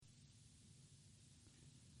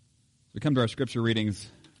come to our scripture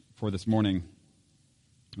readings for this morning.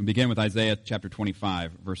 We begin with Isaiah chapter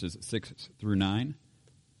 25, verses 6 through 9,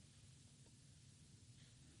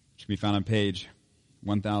 which can be found on page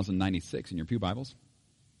 1096 in your pew Bibles.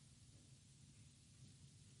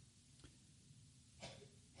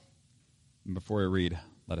 And before I read,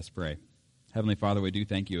 let us pray. Heavenly Father, we do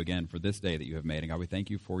thank you again for this day that you have made. And God, we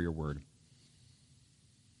thank you for your word.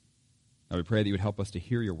 God, we pray that you would help us to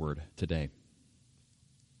hear your word today.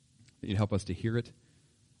 That you'd help us to hear it,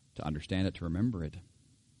 to understand it, to remember it,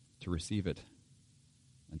 to receive it,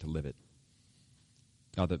 and to live it.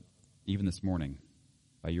 God, that even this morning,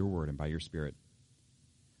 by your word and by your Spirit,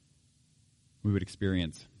 we would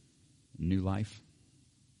experience new life,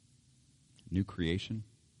 new creation.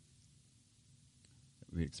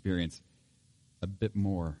 We experience a bit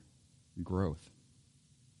more growth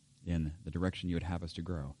in the direction you would have us to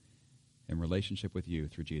grow in relationship with you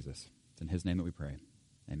through Jesus. It's in his name that we pray.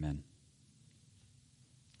 Amen.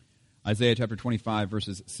 Isaiah chapter 25,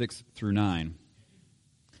 verses 6 through 9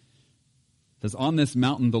 says, "On this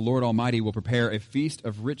mountain the Lord Almighty will prepare a feast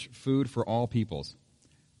of rich food for all peoples,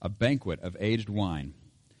 a banquet of aged wine,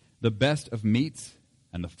 the best of meats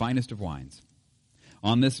and the finest of wines.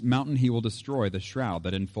 On this mountain he will destroy the shroud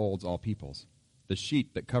that enfolds all peoples, the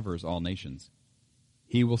sheet that covers all nations.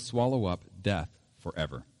 He will swallow up death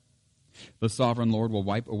forever. The sovereign Lord will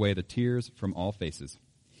wipe away the tears from all faces.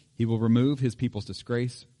 He will remove his people's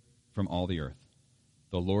disgrace from all the earth.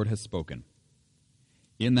 The Lord has spoken.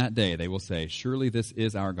 In that day they will say, 'Surely this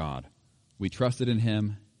is our God. We trusted in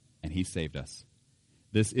him, and he saved us.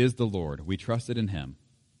 This is the Lord. We trusted in him.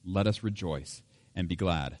 Let us rejoice and be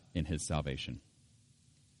glad in his salvation.'"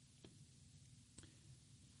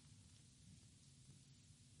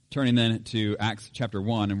 Turning then to Acts chapter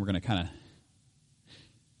 1, and we're going to kind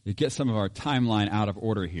of get some of our timeline out of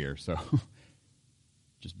order here, so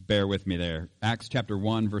just bear with me there. Acts chapter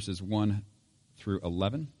 1, verses 1 through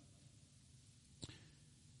 11.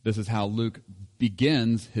 This is how Luke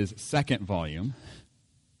begins his second volume,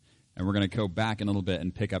 and we're going to go back in a little bit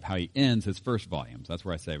and pick up how he ends his first volume. So that's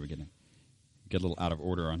where I say we're going to get a little out of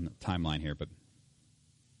order on the timeline here, but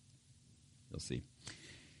you'll see.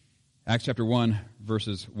 Acts chapter 1,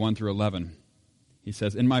 verses 1 through 11. He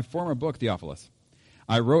says, "In my former book, Theophilus,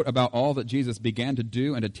 I wrote about all that Jesus began to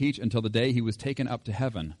do and to teach until the day he was taken up to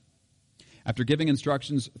heaven, after giving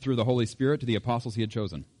instructions through the Holy Spirit to the apostles he had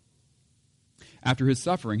chosen. After his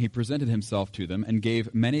suffering, he presented himself to them and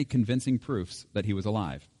gave many convincing proofs that he was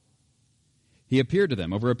alive. He appeared to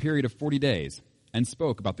them over a period of 40 days and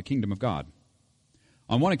spoke about the kingdom of God.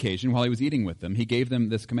 On one occasion, while he was eating with them, he gave them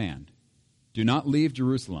this command: 'Do not leave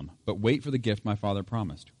Jerusalem, but wait for the gift my Father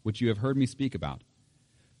promised, which you have heard me speak about.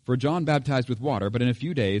 For John baptized with water, but in a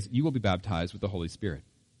few days you will be baptized with the Holy Spirit.'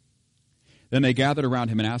 Then they gathered around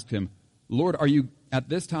him and asked him, 'Lord, are you at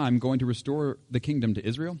this time going to restore the kingdom to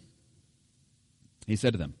Israel?' He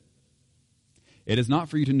said to them, 'It is not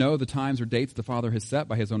for you to know the times or dates the Father has set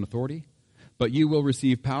by his own authority, but you will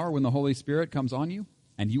receive power when the Holy Spirit comes on you,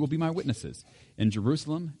 and you will be my witnesses in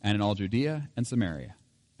Jerusalem and in all Judea and Samaria,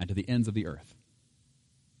 and to the ends of the earth.'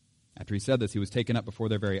 After he said this, he was taken up before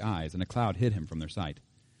their very eyes, and a cloud hid him from their sight.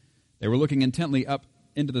 They were looking intently up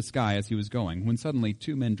into the sky as he was going, when suddenly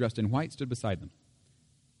 2 men dressed in white stood beside them.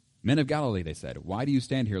 'Men of Galilee,' they said, 'why do you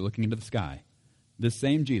stand here looking into the sky? This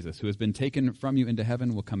same Jesus who has been taken from you into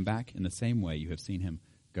heaven will come back in the same way you have seen him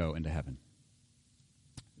go into heaven.'"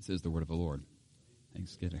 This is the word of the Lord.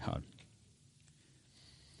 Thanks be to God.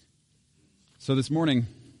 So this morning,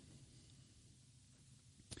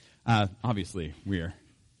 obviously, we are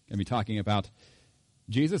going to be talking about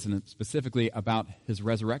Jesus, and specifically about his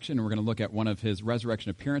resurrection. And we're going to look at one of his resurrection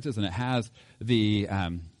appearances, and it has the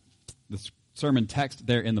sermon text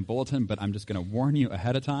there in the bulletin, but I'm just going to warn you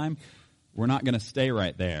ahead of time, we're not going to stay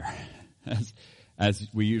right there, as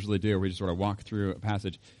we usually do. We just sort of walk through a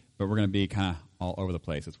passage, but we're going to be kind of all over the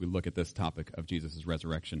place as we look at this topic of Jesus'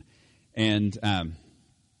 resurrection. And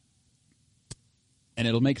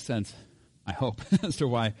it'll make sense, I hope, as to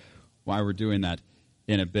why we're doing that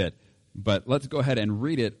in a bit. But let's go ahead and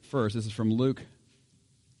read it first. This is from Luke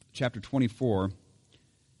chapter 24,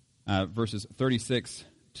 verses 36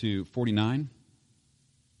 to 49.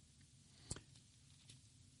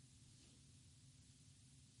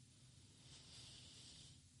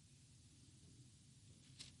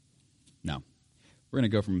 No. We're going to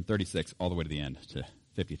go from 36 all the way to the end to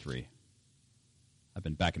 53. I've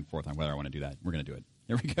been back and forth on whether I want to do that. We're going to do it.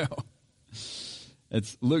 Here we go.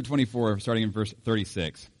 It's Luke 24, starting in verse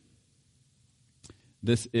 36.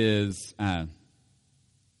 This is the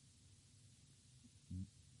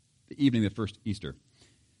evening of the first Easter.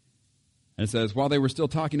 And it says, while they were still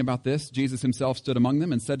talking about this, Jesus himself stood among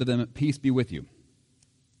them and said to them, "Peace be with you."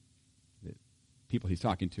 The people he's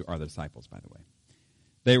talking to are the disciples, by the way.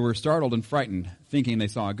 They were startled and frightened, thinking they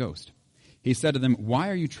saw a ghost. He said to them, "Why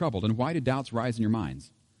are you troubled, and why do doubts rise in your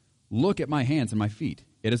minds? Look at my hands and my feet.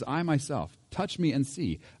 It is I myself. Touch me and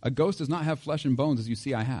see. A ghost does not have flesh and bones as you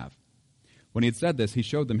see I have." When he had said this, he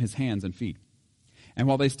showed them his hands and feet. And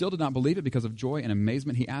while they still did not believe it because of joy and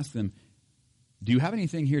amazement, he asked them, "Do you have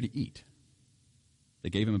anything here to eat?" They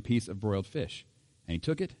gave him a piece of broiled fish, and he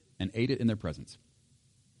took it and ate it in their presence.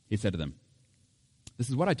 He said to them, "This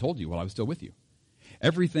is what I told you while I was still with you.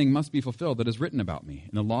 Everything must be fulfilled that is written about me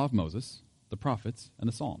in the law of Moses, the prophets, and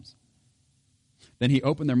the Psalms." Then he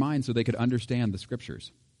opened their minds so they could understand the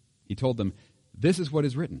Scriptures. He told them, "This is what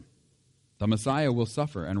is written. The Messiah will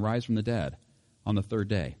suffer and rise from the dead on the third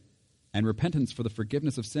day, and repentance for the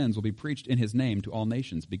forgiveness of sins will be preached in his name to all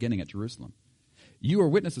nations, beginning at Jerusalem. You are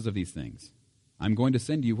witnesses of these things. I'm going to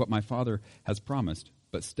send you what my Father has promised,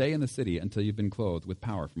 but stay in the city until you've been clothed with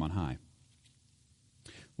power from on high."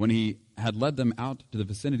 When he had led them out to the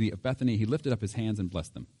vicinity of Bethany, he lifted up his hands and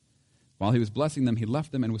blessed them. While he was blessing them, he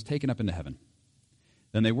left them and was taken up into heaven.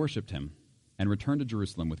 Then they worshipped him and returned to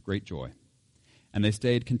Jerusalem with great joy. And they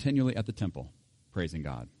stayed continually at the temple, praising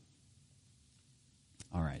God.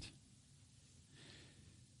 All right.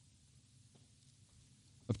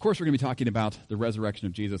 Of course, we're going to be talking about the resurrection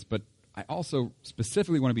of Jesus, but I also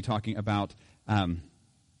specifically want to be talking about kind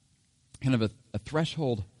of a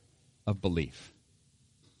threshold of belief.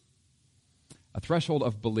 A threshold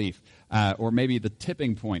of belief, or maybe the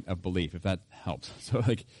tipping point of belief, if that helps. So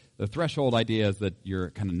like the threshold idea is that you're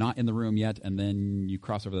kind of not in the room yet, and then you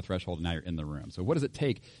cross over the threshold, and now you're in the room. So what does it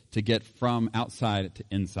take to get from outside to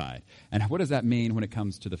inside? And what does that mean when it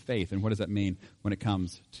comes to the faith? And what does that mean when it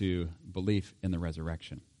comes to belief in the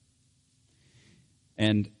resurrection?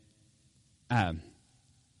 And the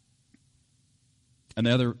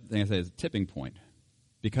other thing I say is a tipping point,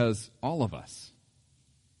 because all of us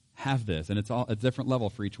have this, and it's all a different level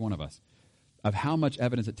for each one of us, of how much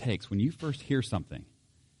evidence it takes when you first hear something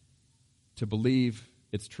to believe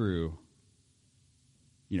it's true.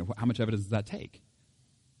 You know, how much evidence does that take?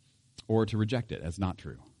 Or to reject it as not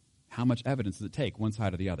true? How much evidence does it take, one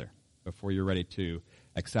side or the other, before you're ready to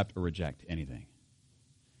accept or reject anything?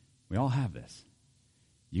 We all have this.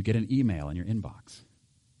 You get an email in your inbox,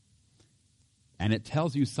 and it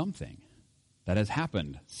tells you something that has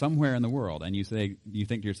happened somewhere in the world, and you think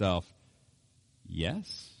to yourself,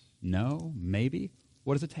 yes, no, maybe.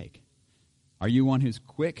 What does it take? Are you one who's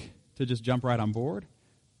quick to just jump right on board?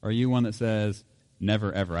 Or are you one that says,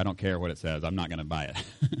 never, ever, I don't care what it says, I'm not going to buy it?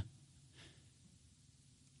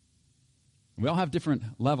 We all have different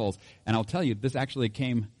levels, and I'll tell you, this actually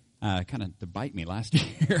came kind of to bite me last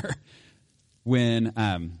year when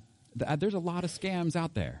there's a lot of scams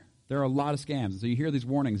out there. There are a lot of scams. So you hear these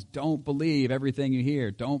warnings, don't believe everything you hear.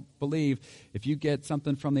 Don't believe if you get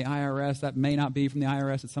something from the IRS, that may not be from the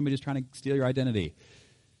IRS. It's somebody just trying to steal your identity.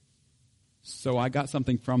 So I got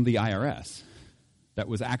something from the IRS that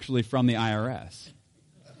was actually from the IRS.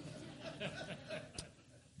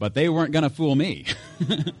 But they weren't going to fool me.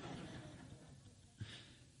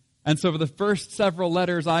 And so for the first several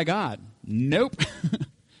letters I got, nope,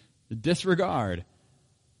 disregard.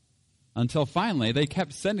 Until finally, they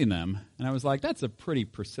kept sending them, and I was like, that's a pretty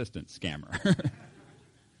persistent scammer.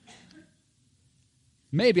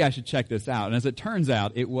 Maybe I should check this out. And as it turns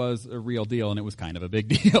out, it was a real deal, and it was kind of a big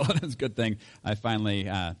deal. And it's a good thing I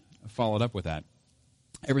finally followed up with that.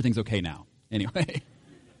 Everything's okay now. Anyway,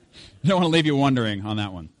 I don't want to leave you wondering on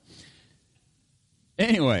that one.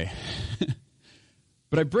 Anyway,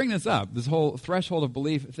 but I bring this up, this whole threshold of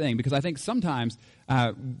belief thing, because I think sometimes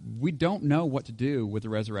we don't know what to do with the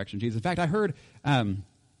resurrection of Jesus. In fact, I heard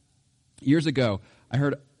years ago, I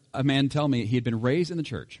heard a man tell me he had been raised in the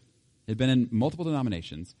church. He had been in multiple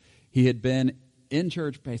denominations. He had been in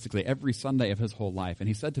church basically every Sunday of his whole life. And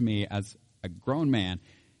he said to me as a grown man,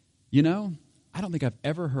 you know, I don't think I've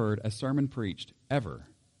ever heard a sermon preached ever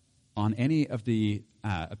on any of the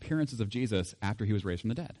appearances of Jesus after he was raised from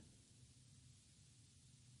the dead.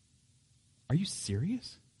 Are you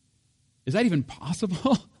serious? Is that even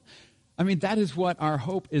possible? I mean, that is what our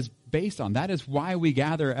hope is based on. That is why we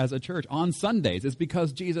gather as a church on Sundays. It's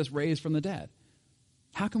because Jesus raised from the dead.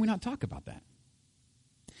 How can we not talk about that?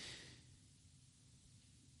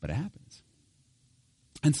 But it happens.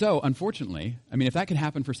 And so, unfortunately, I mean, if that can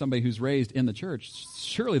happen for somebody who's raised in the church,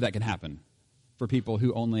 surely that can happen for people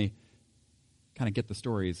who only kind of get the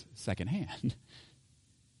stories secondhand.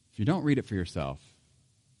 If you don't read it for yourself,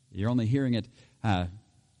 you're only hearing it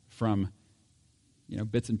from,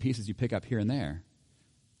 bits and pieces you pick up here and there.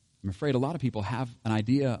 I'm afraid a lot of people have an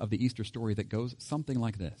idea of the Easter story that goes something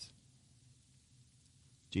like this.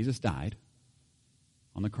 Jesus died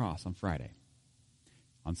on the cross on Friday.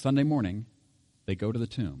 On Sunday morning, they go to the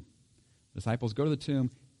tomb. The disciples go to the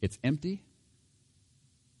tomb. It's empty.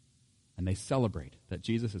 And they celebrate that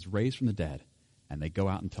Jesus is raised from the dead. And they go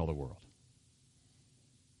out and tell the world.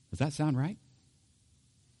 Does that sound right?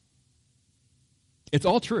 It's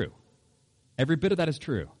all true. Every bit of that is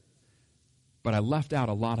true. But I left out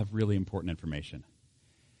a lot of really important information.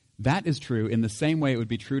 That is true in the same way it would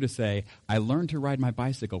be true to say, I learned to ride my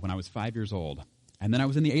bicycle when I was 5 years old, and then I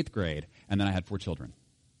was in the 8th grade, and then I had 4 children.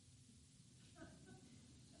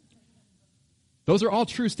 Those are all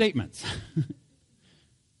true statements.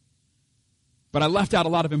 But I left out a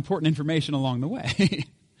lot of important information along the way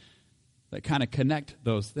that kind of connect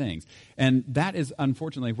those things. And that is,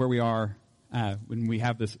 unfortunately, where we are when we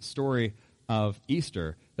have this story of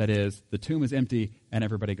Easter, that is, the tomb is empty and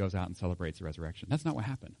everybody goes out and celebrates the resurrection. That's not what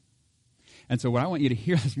happened. And so what I want you to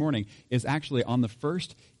hear this morning is actually on the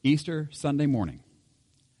first Easter Sunday morning,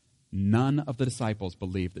 none of the disciples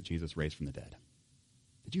believed that Jesus raised from the dead.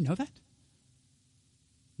 Did you know that?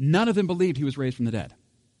 None of them believed he was raised from the dead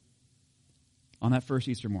on that first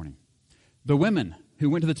Easter morning. The women who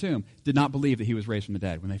went to the tomb did not believe that he was raised from the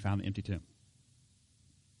dead when they found the empty tomb.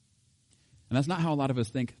 And that's not how a lot of us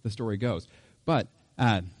think the story goes. But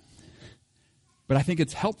I think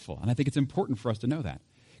it's helpful, and I think it's important for us to know that.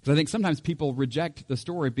 Because I think sometimes people reject the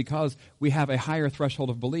story because we have a higher threshold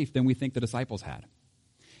of belief than we think the disciples had.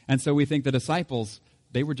 And so we think the disciples,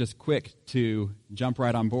 they were just quick to jump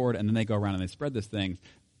right on board, and then they go around and they spread this thing.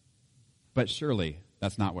 But surely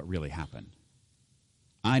that's not what really happened.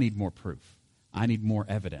 I need more proof. I need more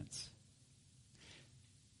evidence.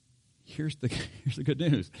 Here's the good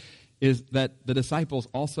news, is that the disciples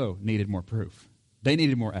also needed more proof. They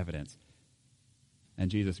needed more evidence. And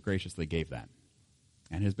Jesus graciously gave that.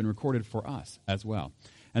 And it has been recorded for us as well.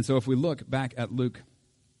 And so if we look back at Luke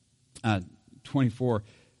 24, and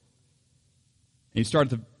you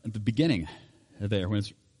start at the beginning there, when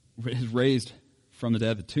it's raised from the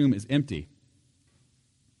dead, the tomb is empty.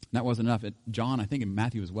 And that wasn't enough. John, I think in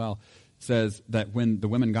Matthew as well, says that when the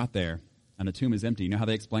women got there and the tomb is empty, you know how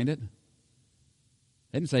they explained it?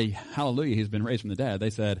 They didn't say, hallelujah, he's been raised from the dead. They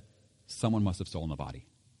said, someone must have stolen the body.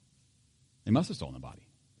 They must have stolen the body.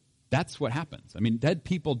 That's what happens. I mean, dead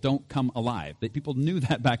people don't come alive. People knew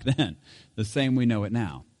that back then, the same we know it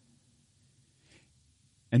now.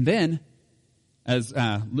 And then, as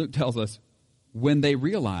Luke tells us, when they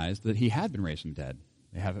realized that he had been raised from the dead,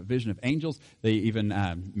 they have a vision of angels. They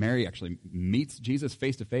even, Mary actually meets Jesus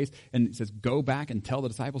face to face and says, go back and tell the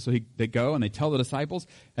disciples. So they go and they tell the disciples.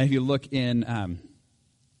 And if you look in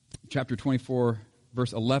chapter 24,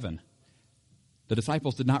 verse 11, the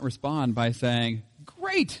disciples did not respond by saying,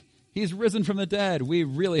 great, he's risen from the dead. We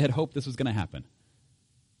really had hoped this was going to happen.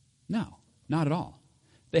 No, not at all.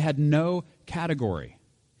 They had no category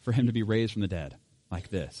for him to be raised from the dead like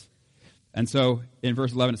this. And so in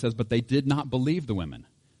verse 11 it says, but they did not believe the women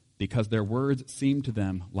because their words seemed to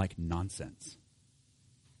them like nonsense.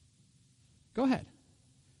 Go ahead.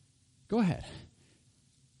 Go ahead.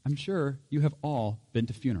 I'm sure you have all been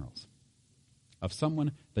to funerals of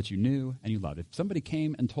someone that you knew and you loved. If somebody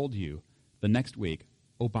came and told you the next week,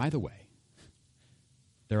 oh, by the way,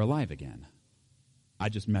 they're alive again. I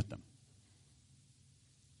just met them.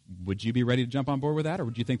 Would you be ready to jump on board with that, or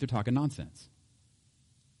would you think they're talking nonsense?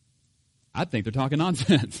 I'd think they're talking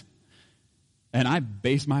nonsense. And I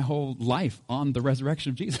base my whole life on the resurrection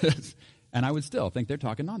of Jesus, and I would still think they're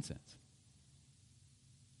talking nonsense.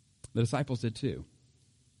 The disciples did too.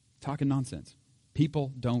 Talking nonsense.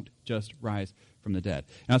 People don't just rise from the dead.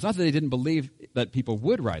 Now, it's not that they didn't believe that people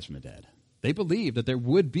would rise from the dead. They believed that there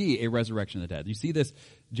would be a resurrection of the dead. You see this,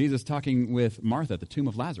 Jesus talking with Martha at the tomb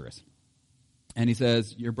of Lazarus. And he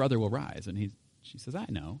says, your brother will rise. And she says, I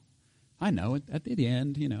know. At the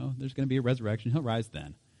end, there's going to be a resurrection. He'll rise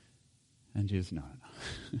then. And Jesus, no.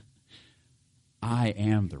 I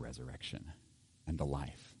am the resurrection and the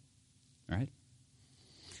life. All right?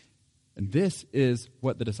 And this is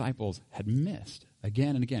what the disciples had missed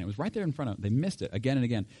again and again. It was right there in front of them. They missed it again and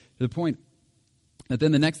again, to the point that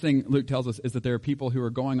then the next thing Luke tells us is that there are people who are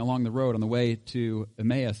going along the road on the way to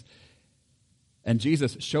Emmaus, and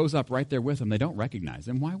Jesus shows up right there with them. They don't recognize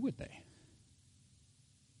him. Why would they?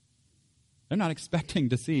 They're not expecting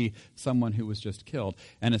to see someone who was just killed.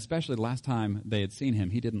 And especially the last time they had seen him,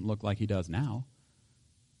 he didn't look like he does now.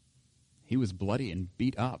 He was bloody and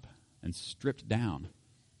beat up and stripped down.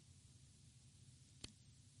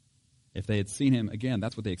 If they had seen him again,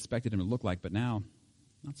 that's what they expected him to look like, but now,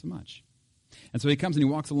 not so much. And so he comes and he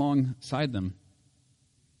walks alongside them.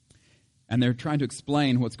 And they're trying to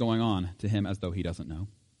explain what's going on to him as though he doesn't know.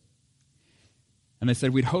 And they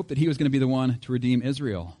said, we'd hoped that he was going to be the one to redeem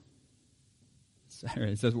Israel.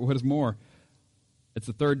 It says, well, what is more? It's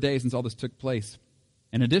the third day since all this took place.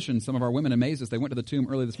 In addition, some of our women amazed us. They went to the tomb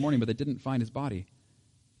early this morning, but they didn't find his body.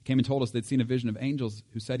 They came and told us they'd seen a vision of angels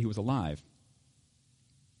who said he was alive.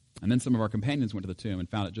 And then some of our companions went to the tomb and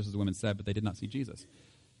found it just as the women said, but they did not see Jesus.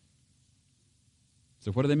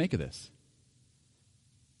 So what do they make of this?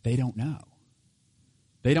 They don't know.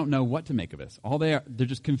 They don't know what to make of this. They're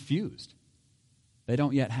just confused. They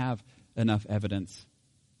don't yet have enough evidence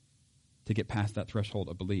to get past that threshold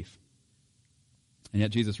of belief. And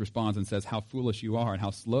yet Jesus responds and says, how foolish you are and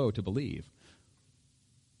how slow to believe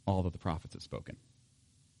all that the prophets have spoken.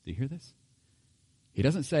 Do you hear this? He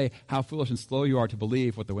doesn't say how foolish and slow you are to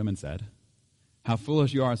believe what the women said. How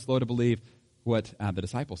foolish you are and slow to believe what the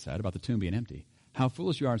disciples said about the tomb being empty. How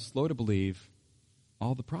foolish you are and slow to believe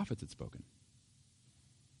all the prophets had spoken.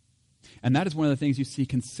 And that is one of the things you see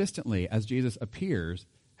consistently as Jesus appears,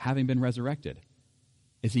 having been resurrected,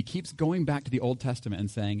 is he keeps going back to the Old Testament and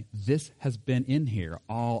saying, this has been in here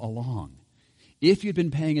all along. If you'd been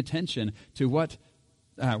paying attention to what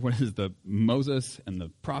is the Moses and the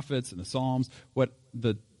prophets and the Psalms, what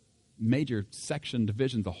the major section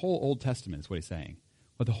divisions, the whole Old Testament is what he's saying.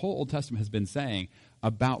 What the whole Old Testament has been saying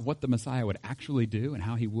about what the Messiah would actually do and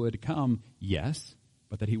how he would come, yes,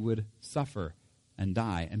 but that he would suffer and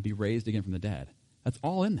die and be raised again from the dead. That's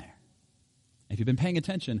all in there. If you've been paying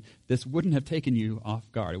attention, this wouldn't have taken you off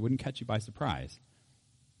guard. It wouldn't catch you by surprise.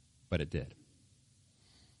 But it did.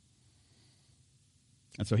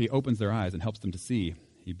 And so he opens their eyes and helps them to see.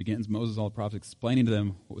 He begins Moses, all the prophets, explaining to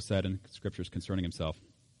them what was said in scriptures concerning himself.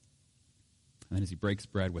 And then as he breaks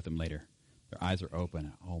bread with them later, their eyes are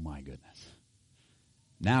open. Oh my goodness.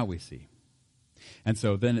 Now we see. And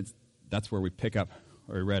so then that's where we pick up,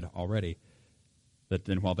 or we read already, that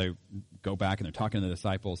then while they go back and they're talking to the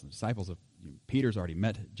disciples have, Peter's already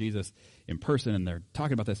met Jesus in person, and they're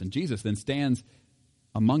talking about this, and Jesus then stands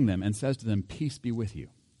among them and says to them, peace be with you.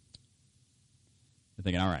 They're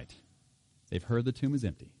thinking, all right, they've heard the tomb is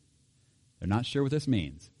empty. They're not sure what this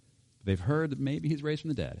means. But they've heard that maybe he's raised from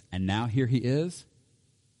the dead, and now here he is.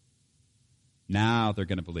 Now they're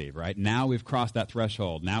going to believe, right? Now we've crossed that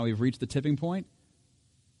threshold. Now we've reached the tipping point.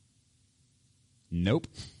 Nope.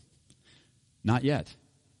 Not yet.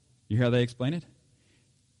 You hear how they explain it?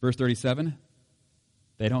 Verse 37,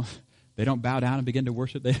 they don't bow down and begin to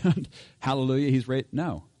worship. They don't, hallelujah, he's raised.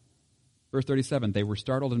 No. Verse 37, they were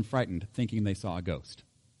startled and frightened, thinking they saw a ghost.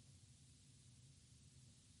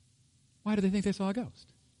 Why do they think they saw a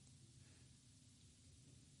ghost?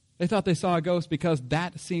 They thought they saw a ghost because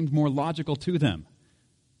that seemed more logical to them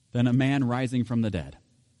than a man rising from the dead.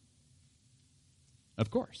 Of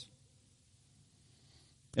course.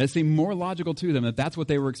 It seemed more logical to them that that's what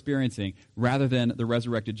they were experiencing rather than the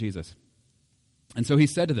resurrected Jesus. And so he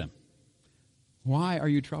said to them, why are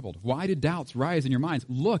you troubled? Why did doubts rise in your minds?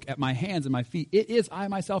 Look at my hands and my feet. It is I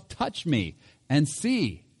myself. Touch me and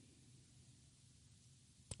see.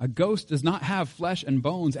 A ghost does not have flesh and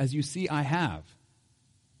bones as you see I have.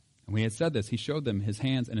 And when he had said this, he showed them his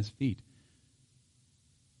hands and his feet.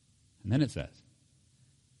 And then it says,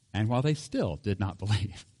 and while they still did not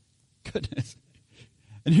believe. Goodness.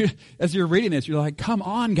 And as you're reading this, you're like, come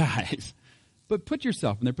on, guys. But put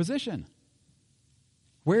yourself in their position.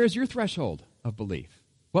 Where is your threshold of belief?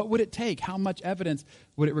 What would it take? How much evidence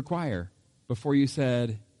would it require before you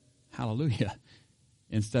said, hallelujah,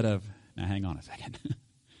 instead of, now hang on a second.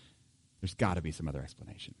 There's got to be some other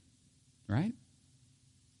explanation, right?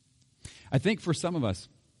 I think for some of us,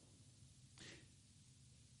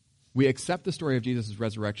 we accept the story of Jesus'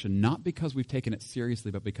 resurrection not because we've taken it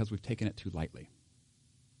seriously, but because we've taken it too lightly.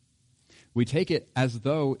 We take it as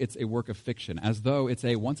though it's a work of fiction, as though it's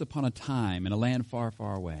a once upon a time in a land far,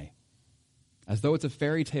 far away, as though it's a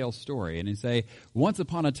fairy tale story. And you say, once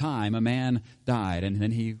upon a time, a man died, and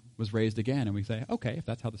then he was raised again. And we say, okay, if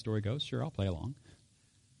that's how the story goes, sure, I'll play along.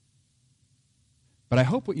 But I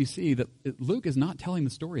hope what you see that Luke is not telling the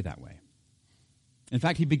story that way. In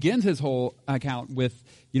fact, he begins his whole account with,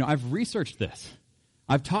 I've researched this.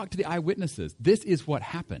 I've talked to the eyewitnesses. This is what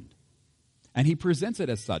happened. And he presents it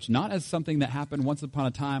as such, not as something that happened once upon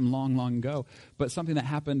a time long, long ago, but something that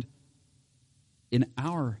happened in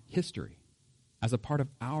our history, as a part of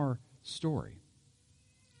our story.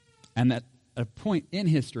 And that a point in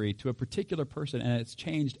history to a particular person, and it's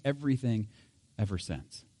changed everything ever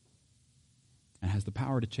since. And has the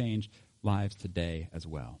power to change lives today as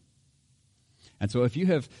well. And so if you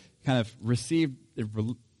have kind of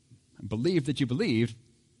believed that you believed,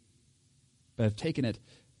 but have taken it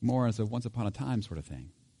more as a once upon a time sort of thing,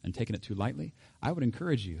 and taken it too lightly, I would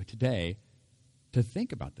encourage you today to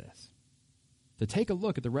think about this, to take a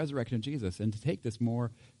look at the resurrection of Jesus and to take this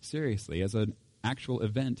more seriously as an actual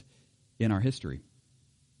event in our history.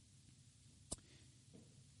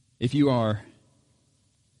 If you are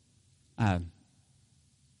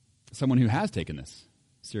someone who has taken this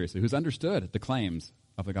seriously, who's understood the claims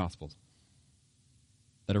of the Gospels,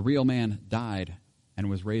 that a real man died and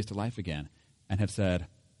was raised to life again, and have said,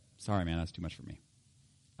 sorry, man, that's too much for me.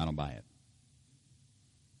 I don't buy it.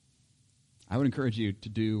 I would encourage you to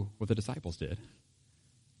do what the disciples did,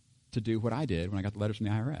 to do what I did when I got the letters from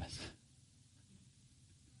the IRS.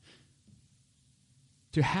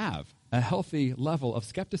 To have a healthy level of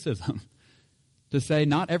skepticism, to say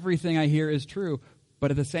not everything I hear is true,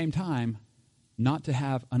 but at the same time, not to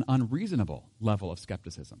have an unreasonable level of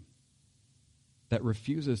skepticism that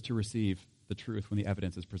refuses to receive the truth when the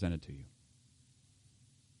evidence is presented to you.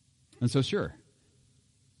 And so sure,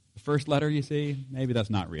 the first letter you see, maybe that's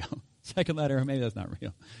not real. Second letter, maybe that's not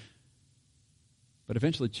real. But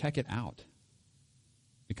eventually check it out.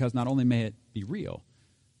 Because not only may it be real,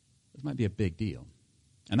 this might be a big deal.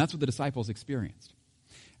 And that's what the disciples experienced.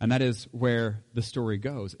 And that is where the story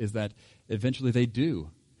goes, is that eventually they do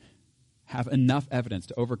have enough evidence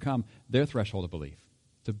to overcome their threshold of belief,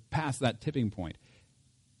 to pass that tipping point,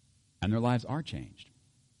 and their lives are changed.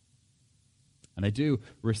 And they do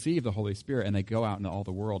receive the Holy Spirit, and they go out into all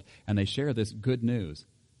the world, and they share this good news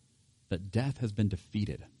that death has been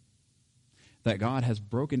defeated, that God has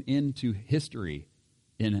broken into history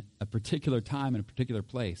in a particular time and a particular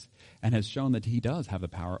place, and has shown that he does have the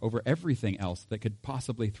power over everything else that could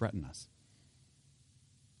possibly threaten us.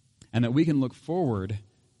 And that we can look forward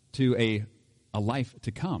to a life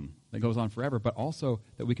to come that goes on forever, but also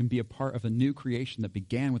that we can be a part of the new creation that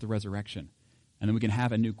began with the resurrection. And then we can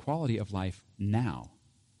have a new quality of life now.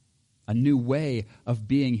 A new way of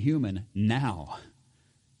being human now.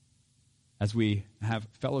 As we have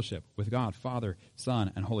fellowship with God, Father,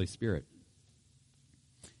 Son, and Holy Spirit.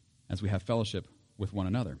 As we have fellowship with one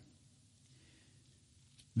another.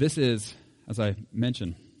 This is, as I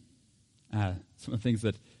mentioned, some of the things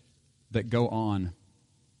that go on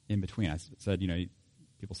in between. I said,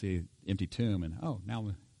 people see empty tomb and, now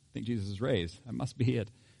I think Jesus is raised. That must be it.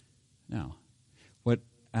 No. What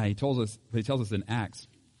he tells us in Acts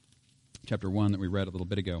chapter 1 that we read a little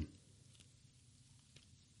bit ago.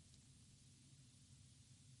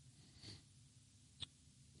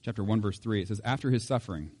 Chapter 1, verse 3, it says, after his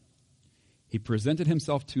suffering, he presented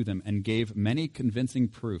himself to them and gave many convincing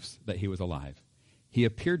proofs that he was alive. He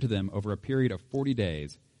appeared to them over a period of 40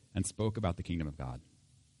 days and spoke about the kingdom of God.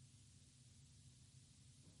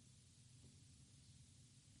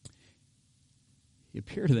 He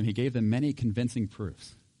appeared to them. He gave them many convincing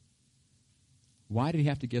proofs. Why did he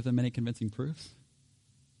have to give them many convincing proofs?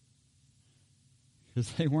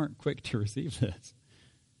 Because they weren't quick to receive this.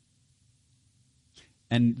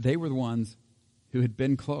 And they were the ones who had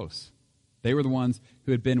been close. They were the ones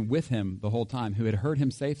who had been with him the whole time, who had heard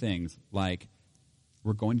him say things like,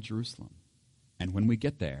 we're going to Jerusalem. And when we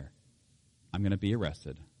get there, I'm going to be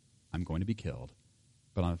arrested. I'm going to be killed.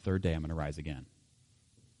 But on the third day, I'm going to rise again.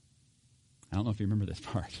 I don't know if you remember this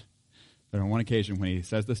part. But on one occasion, when he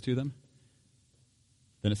says this to them,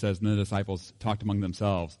 then it says, and the disciples talked among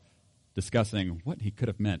themselves, discussing what he could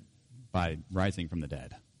have meant by rising from the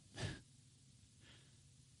dead.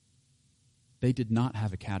 They did not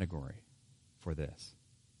have a category for this.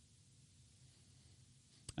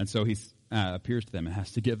 And so he appears to them and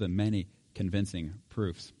has to give them many convincing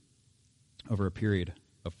proofs over a period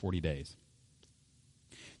of 40 days.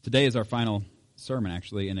 Today is our final sermon,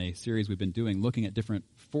 actually, in a series we've been doing, looking at different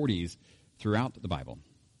 40s throughout the Bible.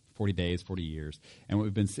 40 days, 40 years. And what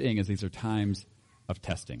we've been seeing is these are times of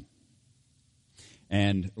testing.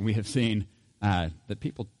 And we have seen that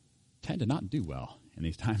people tend to not do well in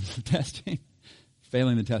these times of testing,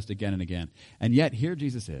 failing the test again and again. And yet, here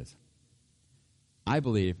Jesus is, I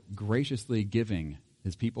believe, graciously giving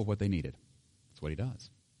his people what they needed. That's what he does.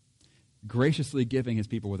 Graciously giving his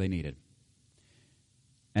people what they needed.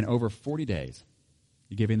 And over 40 days,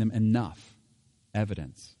 giving them enough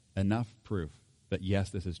evidence, enough proof that, yes,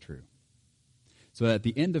 this is true. So that at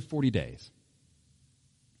the end of 40 days,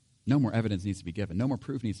 no more evidence needs to be given. No more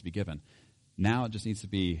proof needs to be given. Now it just needs to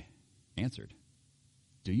be answered.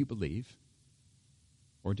 Do you believe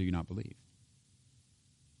or do you not believe?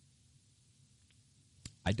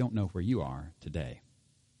 I don't know where you are today,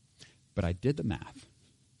 but I did the math.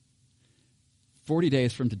 40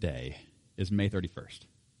 days from today is May 31st.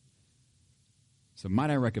 So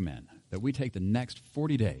might I recommend that we take the next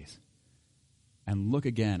 40 days and look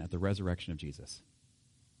again at the resurrection of Jesus.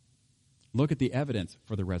 Look at the evidence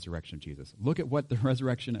for the resurrection of Jesus. Look at what the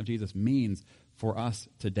resurrection of Jesus means for us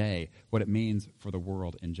today, what it means for the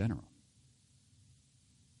world in general.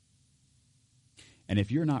 And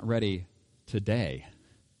if you're not ready today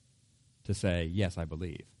to say, yes, I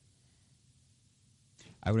believe,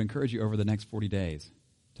 I would encourage you over the next 40 days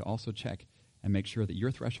to also check and make sure that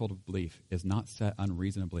your threshold of belief is not set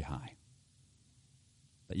unreasonably high,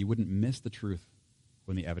 that you wouldn't miss the truth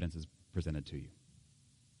when the evidence is presented to you.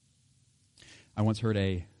 I once heard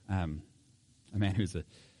a man who's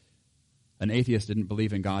an atheist, didn't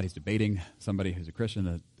believe in God. He's debating somebody who's a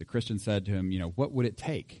Christian. The Christian said to him, what would it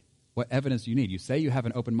take? What evidence do you need? You say you have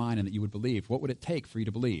an open mind and that you would believe. What would it take for you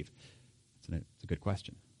to believe? It's a good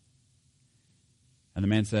question. And the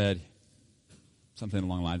man said something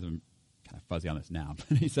along the lines of, I'm kind of fuzzy on this now,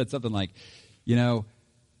 but he said something like,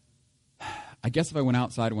 I guess if I went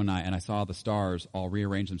outside one night and I saw the stars all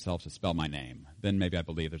rearrange themselves to spell my name, then maybe I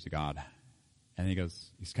believe there's a God. And he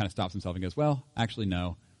kind of stops himself and goes, well, actually,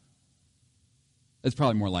 no. It's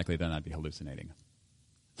probably more likely than I'd be hallucinating.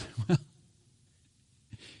 Well,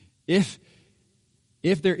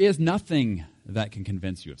 if there is nothing that can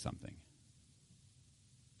convince you of something,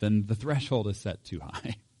 then the threshold is set too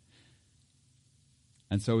high.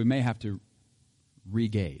 And so we may have to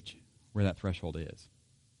re-gauge where that threshold is,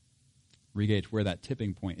 re-gauge where that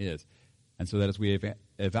tipping point is, and so that as we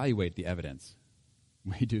evaluate the evidence,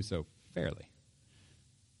 we do so fairly.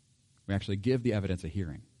 We actually give the evidence a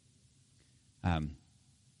hearing,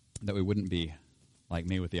 that we wouldn't be like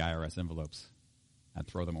me with the IRS envelopes and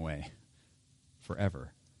throw them away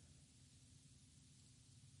forever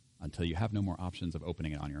until you have no more options of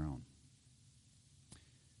opening it on your own.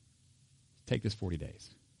 Take this 40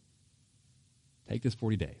 days. Take this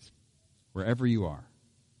 40 days, wherever you are,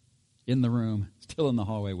 in the room, still in the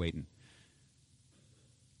hallway waiting.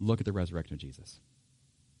 Look at the resurrection of Jesus.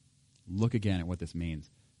 Look again at what this means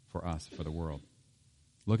for us, for the world.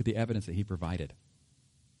 Look at the evidence that he provided.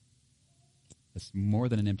 It's more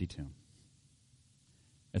than an empty tomb.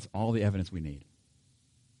 It's all the evidence we need.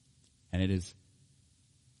 And it is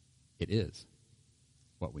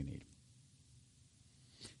what we need.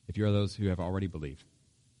 If you are those who have already believed,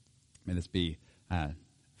 may this be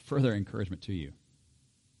further encouragement to you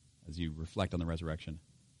as you reflect on the resurrection,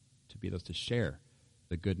 to be those to share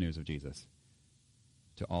the good news of Jesus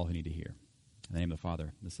to all who need to hear. In the name of the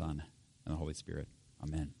Father, the Son, and the Holy Spirit.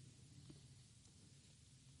 Amen.